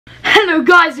Hello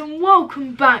guys and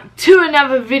welcome back to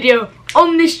another video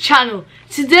on this channel.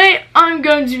 Today I'm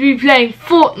going to be playing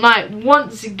Fortnite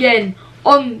once again,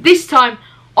 this time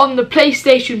on the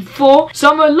PlayStation 4. So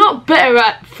I'm a lot better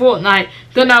at Fortnite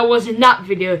than I was in that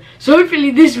video. So hopefully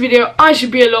this video I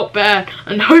should be a lot better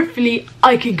and hopefully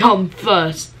I can come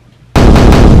first.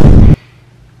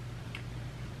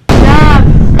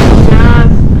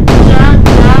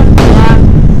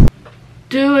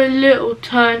 Do a little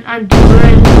turn and do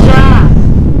a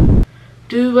dab.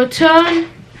 Do a turn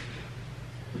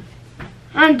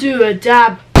and do a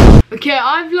dab. Okay,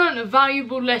 I've learned a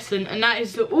valuable lesson, and that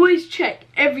is to always check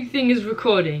everything is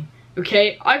recording.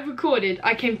 Okay, I've recorded,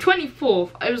 I came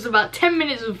 24th, it was about 10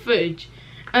 minutes of footage,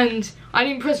 and I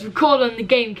didn't press record on the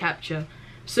game capture.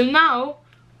 So now,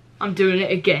 I'm doing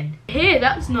it again. Here,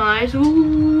 that's nice.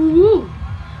 Ooh.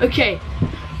 Okay.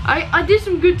 I did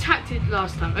some good tactics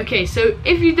last time. Okay, so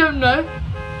if you don't know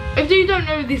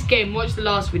this game, watch the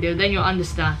last video, then you'll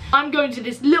understand. I'm going to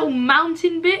this little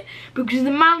mountain bit because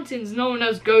the mountains no one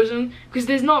else goes on because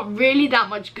there's not really that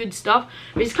much good stuff.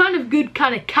 But it's kind of good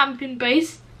kind of camping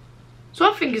base. So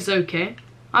I think it's okay.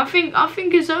 I think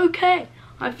it's okay.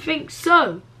 I think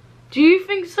so. Do you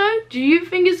think so? Do you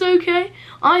think it's okay?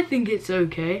 I think it's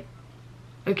okay.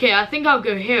 Okay, I think I'll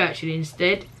go here actually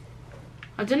instead.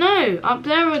 I don't know, up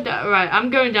there or that? Right,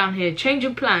 I'm going down here. Change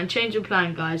your plan,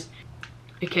 guys.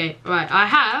 Okay, right, I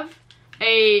have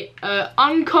a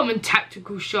uncommon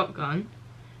tactical shotgun.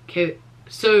 Okay,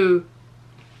 so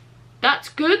that's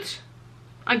good,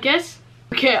 I guess.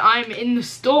 Okay, I'm in the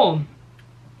storm.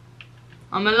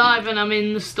 I'm alive and I'm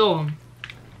in the storm.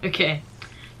 Okay,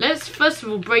 let's first of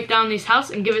all break down this house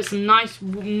and give it some nice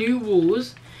new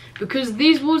walls. Because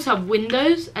these walls have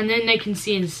windows and then they can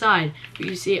see inside. But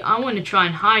you see, I want to try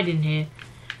and hide in here.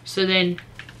 So then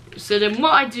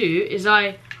what I do is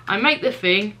I make the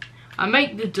thing, I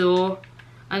make the door,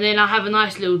 and then I have a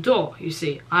nice little door, you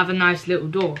see. I have a nice little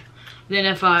door. Then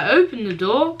if I open the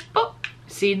door, pop,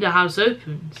 see the house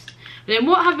opens. And then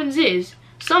what happens is,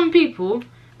 some people,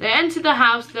 they enter the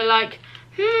house, they're like,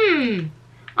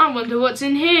 I wonder what's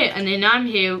in here, and then I'm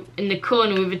here in the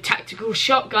corner with a tactical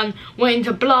shotgun waiting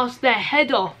to blast their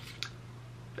head off.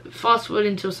 Fast forward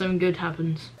until something good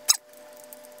happens.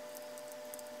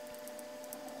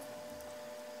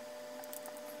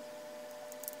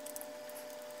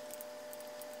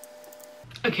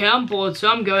 Okay, I'm bored, so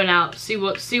I'm going out, see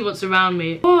what's around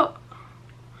me. What?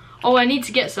 Oh, I need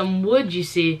to get some wood, you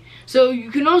see. So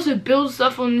you can also build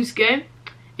stuff on this game,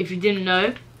 if you didn't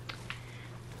know.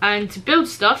 And to build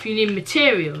stuff, you need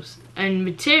materials, and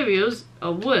materials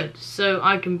are wood. So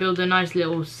I can build a nice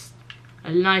little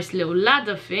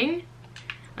ladder thing,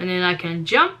 and then I can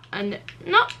jump and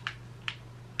no.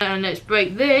 And let's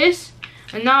break this,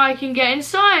 and now I can get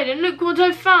inside. And look what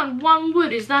I found! 1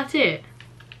 wood. Is that it?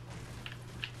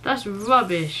 That's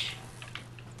rubbish,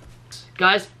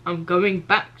 guys. I'm going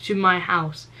back to my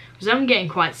house because I'm getting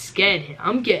quite scared here.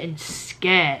 I'm getting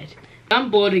scared. I'm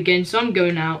bored again, so I'm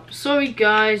going out. Sorry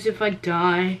guys if I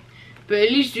die, but at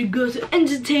least we got an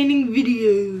entertaining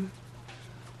video.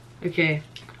 Okay.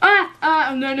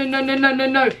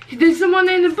 No. There's someone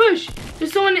in the bush.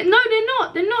 There's someone in, no, they're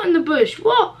not. They're not in the bush.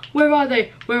 What? Where are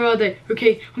they? Where are they?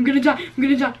 Okay, I'm gonna die. I'm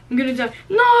gonna die.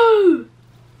 No!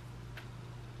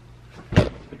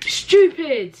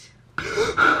 Stupid.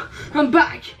 I'm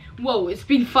back. Whoa, it's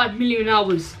been 5 million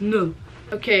hours. No.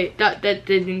 Okay, that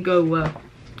didn't go well.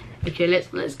 Okay, let's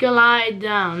go lie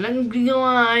down. Let's go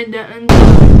lie down.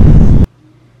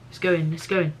 Let's go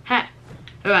in. Ha!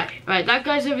 Alright, that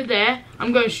guy's over there.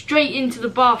 I'm going straight into the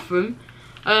bathroom.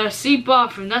 See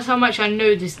bathroom. That's how much I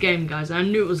know this game, guys. I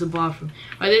knew it was a bathroom.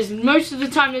 Right, most of the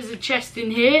time there's a chest in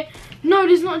here. No,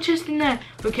 there's not a chest in there.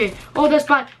 Okay. Oh, that's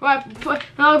bad. Right,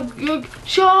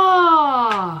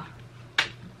 Shaw!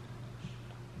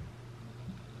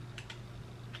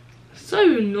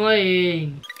 So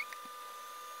annoying.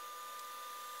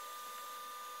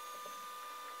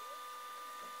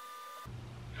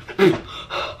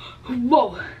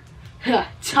 Whoa,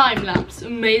 time lapse,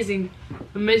 amazing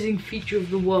feature of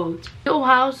the world. Little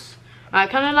house. I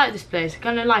kind of like this place. I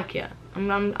kind of like it. I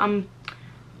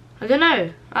don't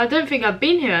know. I don't think I've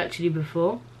been here actually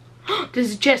before.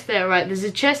 There's a chest there, right? There's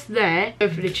a chest there. Go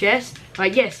for the chest.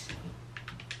 Right, yes.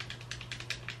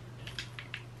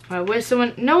 Right, where's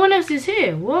someone? No one else is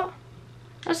here. What?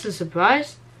 That's a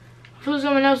surprise. I thought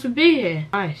someone else would be here.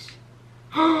 Nice.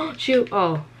 Shield.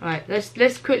 Oh, right.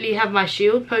 Let's quickly have my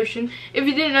shield potion. If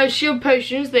you didn't know, shield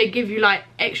potions, they give you like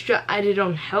extra added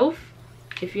on health,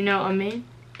 if you know what I mean.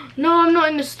 No, I'm not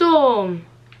in the storm.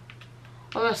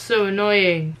 Oh, that's so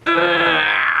annoying.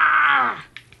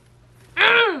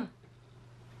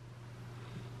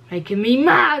 Making me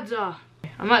mad. I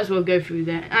might as well go through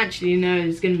there. Actually, no,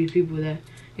 there's going to be people there.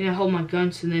 You know, hold my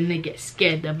guns and then they get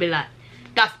scared. They'll be like,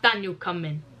 that's Daniel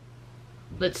coming.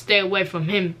 Let's stay away from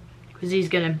him because he's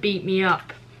going to beat me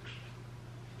up.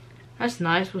 That's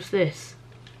nice. What's this?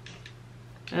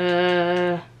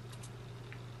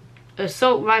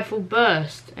 Assault rifle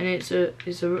burst, and it's a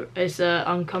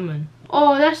uncommon.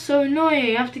 Oh, that's so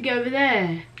annoying. I have to get over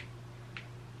there.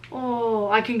 Oh,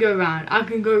 I can go around. I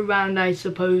can go around, I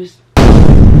suppose.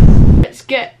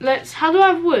 How do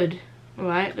I have wood?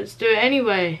 Alright, let's do it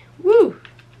anyway. Woo!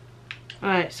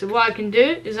 Alright, so what I can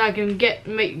do is I can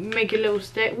make a little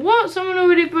stick. What? Someone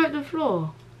already broke the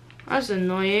floor. That's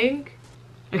annoying.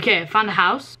 Okay, I found a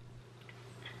house.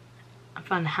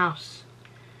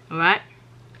 Alright.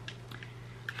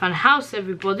 Found a house,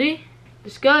 everybody.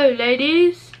 Let's go,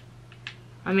 ladies.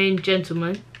 I mean,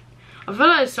 gentlemen. I feel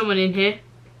like there's someone in here.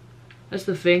 That's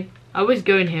the thing. I always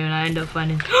go in here and I end up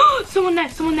finding someone there.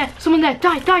 Die.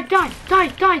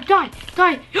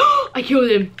 I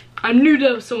killed him. I knew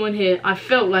there was someone here. I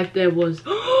felt like there was.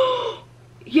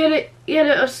 He had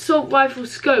an assault rifle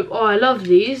scope. Oh, I love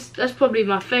these. That's probably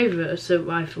my favourite assault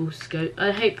rifle scope.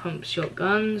 I hate pump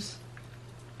shotguns.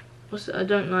 I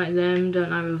don't like them.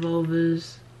 Don't like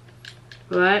revolvers.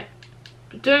 Right.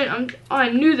 I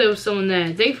knew there was someone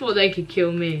there. They thought they could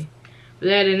kill me. But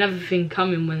they had another thing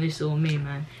coming when they saw me,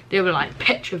 man. They were like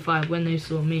petrified when they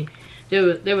saw me. They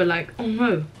were like, oh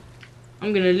no.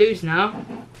 I'm gonna lose now.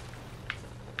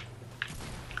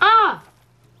 Ah!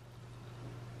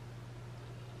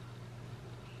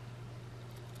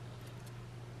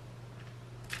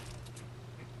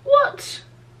 What?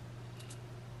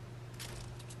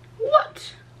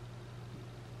 What?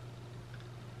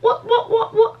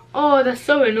 Oh, that's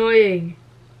so annoying.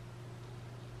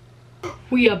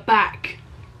 We are back.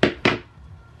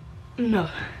 No.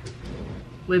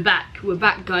 We're back,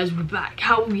 guys, we're back.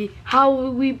 How are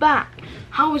we back?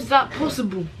 How is that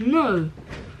possible? No.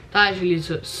 That actually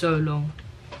took so long.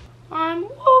 I'm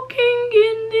walking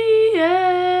in the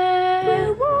air.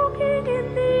 We're walking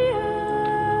in the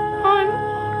air. I'm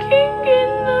walking in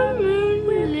the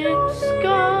moonlit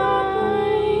sky.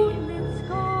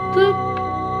 The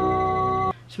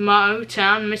Tomato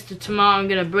Town, Mr. Tomato, I'm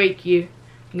gonna break you.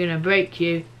 I'm gonna break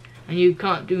you. And you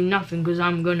can't do nothing because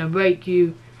I'm gonna break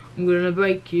you. I'm gonna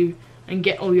break you and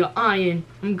get all your iron.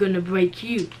 I'm gonna break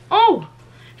you. Oh!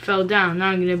 Fell down. Now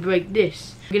I'm gonna break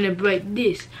this. I'm gonna break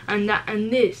this and that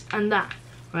and this and that.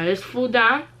 Right, let's fall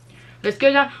down. Let's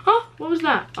go down. Oh, what was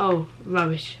that? Oh,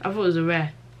 rubbish. I thought it was a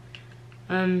rare.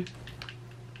 Let's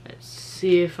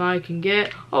see if I can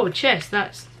get. Oh, a chest.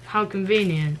 That's how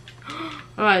convenient.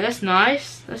 Alright, that's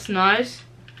nice. That's nice.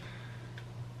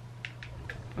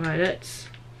 Alright, let's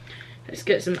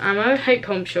get some ammo. Hate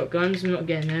pump shotguns, I'm not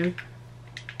getting them.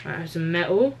 I have some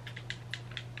metal.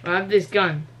 I have this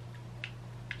gun.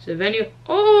 So if any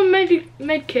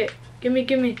med kit. Give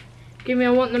me,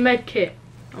 I want the med kit.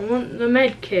 I want the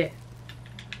med kit.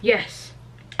 Yes.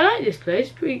 I like this place,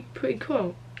 pretty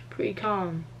cool. Pretty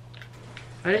calm.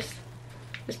 Alright,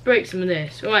 let's break some of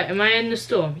this. Alright, am I in the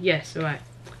storm? Yes, alright.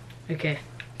 Okay.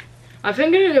 I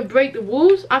think I'm gonna break the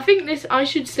walls. I think I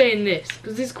should stay in this,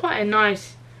 because it's quite a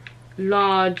nice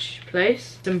large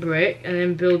place. Some brick and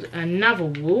then build another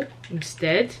wall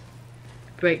instead.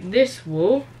 Break this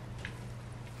wall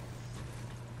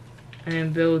and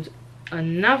then build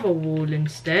another wall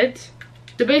instead.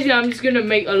 So basically I'm just gonna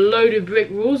make a load of brick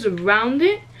walls around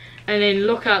it and then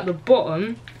lock out the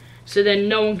bottom so then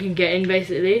no one can get in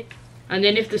basically. And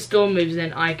then if the storm moves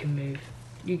then I can move.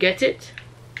 You get it?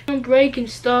 I'm breaking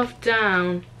stuff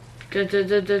down.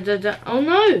 Oh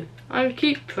no! I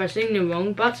keep pressing the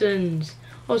wrong buttons.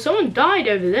 Oh, someone died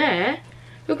over there.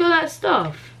 Look at that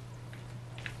stuff.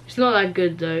 It's not that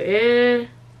good though.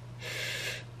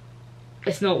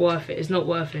 It's not worth it. It's not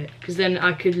worth it. Because then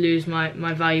I could lose my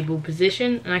valuable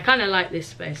position. And I kind of like this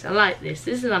space. I like this.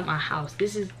 This is like my house.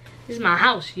 This is my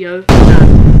house, yo.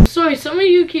 Sorry, some of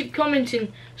you keep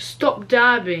commenting, stop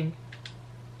dabbing.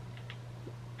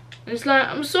 And it's like,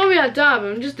 I'm sorry I dab.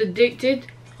 I'm just addicted.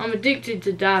 I'm addicted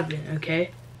to dabbing, okay?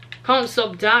 Can't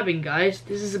stop dabbing, guys.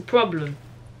 This is a problem.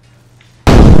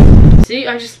 See,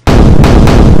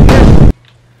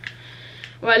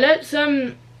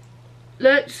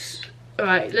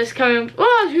 Right, let's carry on.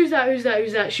 Oh, who's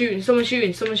that? Shooting. Someone's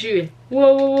shooting.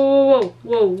 Whoa.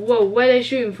 Where are they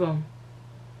shooting from?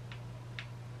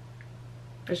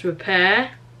 Let's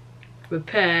repair.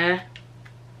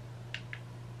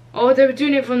 Oh, they were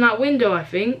doing it from that window, I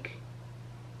think.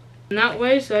 In that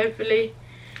way, so hopefully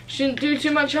shouldn't do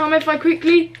too much harm if I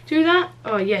quickly do that.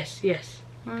 Oh, yes.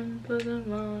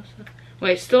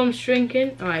 Wait, storm's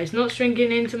shrinking? Alright, it's not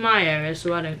shrinking into my area,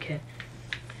 so I don't care.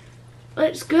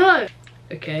 Let's go!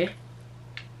 Okay.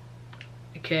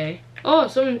 Okay. Oh,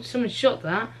 someone shot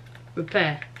that.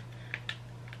 Repair.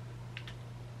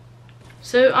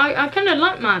 So I kind of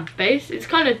like my base. It's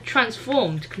kind of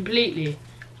transformed completely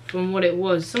from what it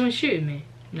was. Someone's shooting me.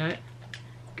 No.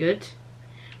 Good.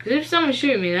 Because if someone's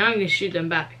shooting me, then I'm going to shoot them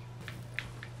back.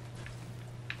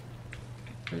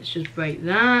 Let's just break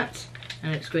that.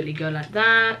 And let's quickly go like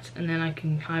that. And then I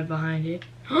can hide behind it.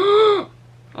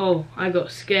 Oh, I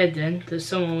got scared then that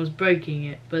someone was breaking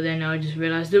it. But then I just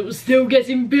realised it was still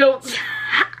getting built.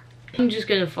 I'm just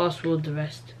going to fast forward the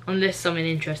rest. Unless something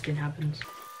interesting happens.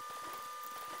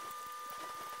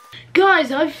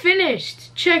 Guys, I've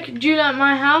finished. Check, do you like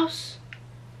my house?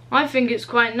 I think it's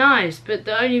quite nice, but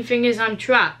the only thing is I'm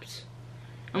trapped.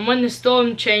 And when the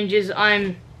storm changes,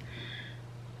 I'm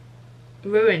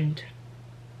ruined.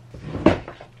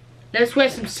 Let's wear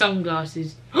some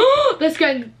sunglasses. Let's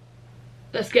get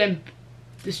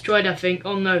destroyed, I think.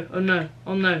 Oh no, oh no,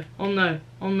 oh no, oh no,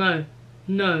 oh no.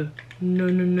 No. No,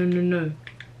 no, no, no, no.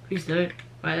 Please don't.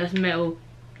 Right, that's metal.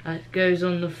 That goes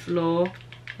on the floor.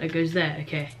 That goes there,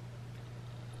 okay.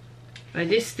 Right,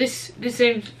 this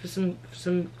aims for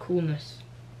some coolness.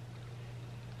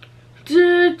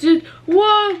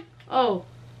 Whoa! Oh,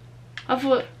 I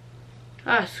thought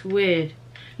that's weird.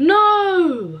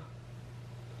 No!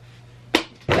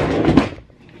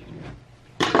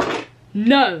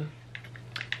 No!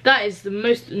 That is the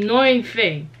most annoying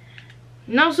thing.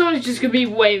 Now someone's just gonna be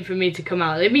waiting for me to come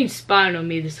out. They've been spying on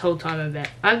me this whole time, I bet.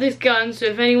 I have this gun, so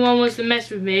if anyone wants to mess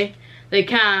with me, they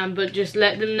can, but just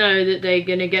let them know that they're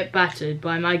gonna get battered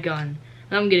by my gun.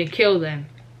 And I'm gonna kill them.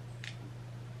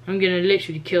 I'm gonna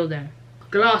literally kill them.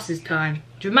 Glasses time.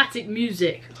 Dramatic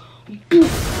music.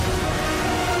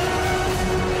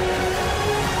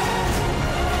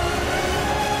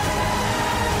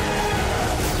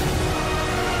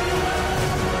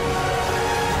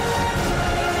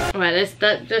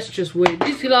 Alright, that's just weird.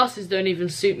 These glasses don't even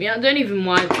suit me. I don't even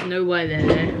know why they're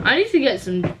there. I need to get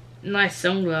some nice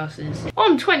sunglasses.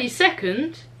 Oh, I'm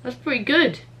 22nd. That's pretty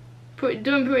good.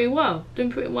 Doing pretty well.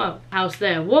 Doing pretty well. House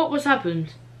there. What's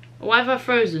happened? Why have I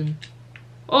frozen?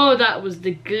 Oh, that was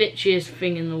the glitchiest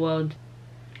thing in the world.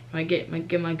 Right, get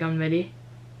my gun ready.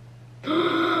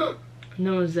 No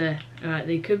one's there. Alright,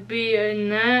 they could be in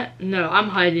there. No, I'm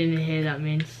hiding in here, that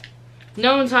means.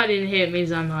 No one's hiding in here, it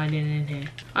means I'm hiding in here.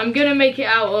 I'm gonna make it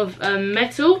out of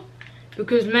metal,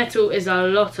 because metal is a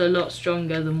lot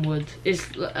stronger than wood.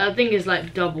 I think it's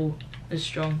like double as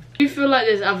strong. I do feel like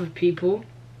there's other people,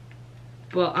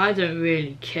 but I don't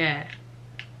really care.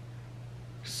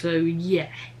 So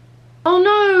yeah. Oh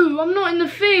no, I'm not in the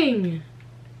thing.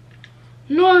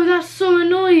 No, that's so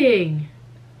annoying.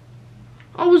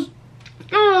 I was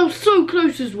so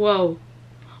close as well.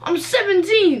 I'm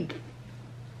 17th.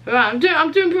 Alright,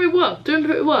 I'm doing pretty well. Doing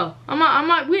pretty well. I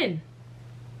might win.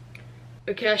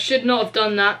 Okay, I should not have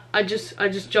done that. I just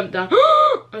jumped down.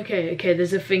 Okay,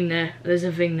 there's a thing there. There's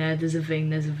a thing there. There's a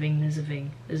thing. There's a thing. There's a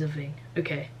thing. There's a thing.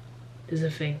 Okay. There's a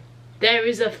thing. There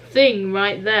is a thing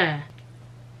right there.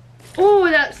 Oh,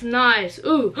 that's nice.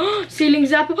 Ooh, ceiling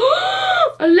zapper.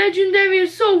 A legendary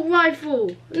assault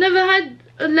rifle. Never had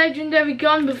a legendary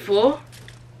gun before.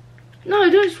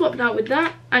 No, don't swap that with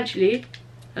that. Actually,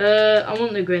 I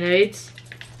want the grenades.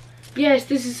 Yes,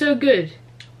 this is so good.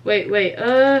 Wait.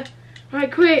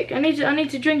 Right, quick. I need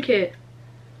to drink it.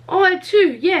 Oh, I had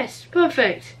 2. Yes,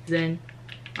 perfect. Then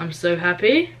I'm so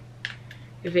happy.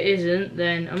 If it isn't,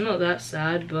 then I'm not that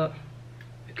sad, but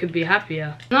I could be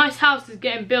happier. Nice house is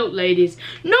getting built, ladies.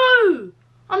 No!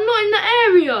 I'm not in the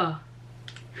area.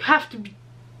 You have to be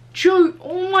joking.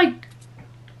 Oh my.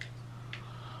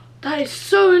 That is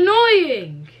so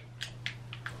annoying.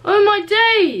 Oh my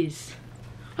days.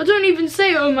 I don't even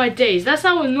say oh my days. That's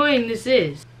how annoying this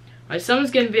is. Right,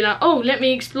 someone's going to be like, oh, let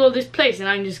me explore this place. And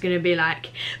I'm just going to be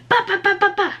like, ba ba ba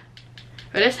ba ba.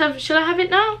 Right, shall I have it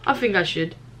now? I think I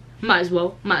should. Might as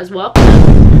well.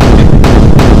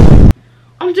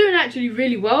 I'm doing actually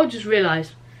really well, just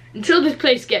realised. Until this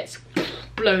place gets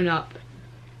blown up.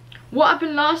 What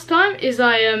happened last time is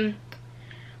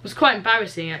was quite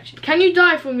embarrassing actually. Can you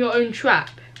die from your own trap?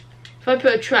 If I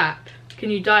put a trap, can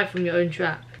you die from your own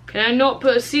trap? Can I not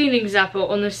put a ceiling zapper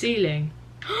on the ceiling?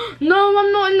 No,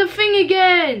 I'm not in the thing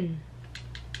again!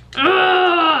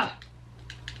 Ugh!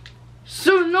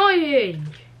 So annoying!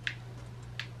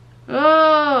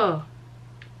 Oh!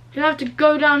 Gonna have to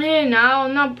go down here now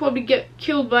and I'll probably get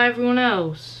killed by everyone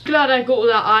else. Glad I got all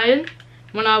that iron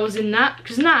when I was in that,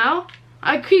 because now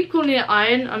I keep calling it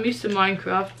iron. I'm used to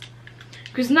Minecraft.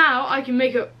 Because now I can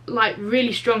make a like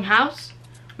really strong house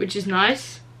which is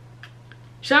nice.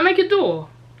 Should I make a door?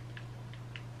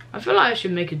 I feel like I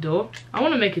should make a door. I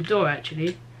want to make a door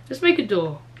actually. Let's make a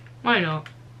door. Why not?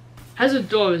 Has a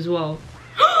door as well.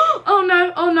 Oh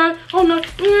no, oh no, oh no.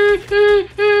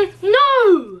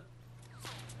 No!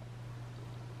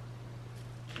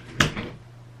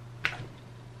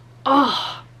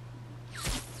 Oh.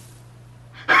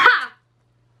 Ha!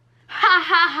 Ha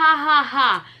ha ha ha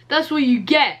ha. That's what you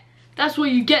get. That's what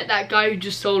you get, that guy who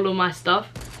just stole all my stuff.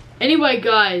 Anyway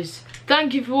guys,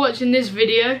 thank you for watching this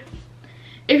video.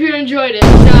 If you enjoyed it,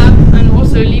 dab and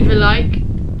also leave a like.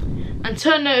 And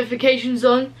turn notifications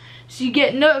on so you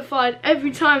get notified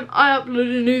every time I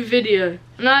upload a new video.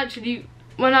 And actually,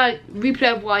 when I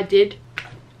replay what I did,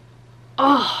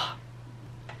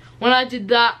 when I did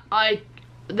that,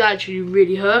 that actually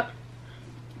really hurt.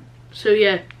 So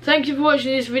yeah, thank you for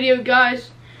watching this video guys.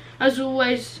 As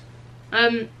always,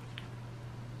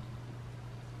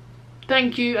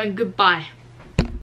 thank you and goodbye.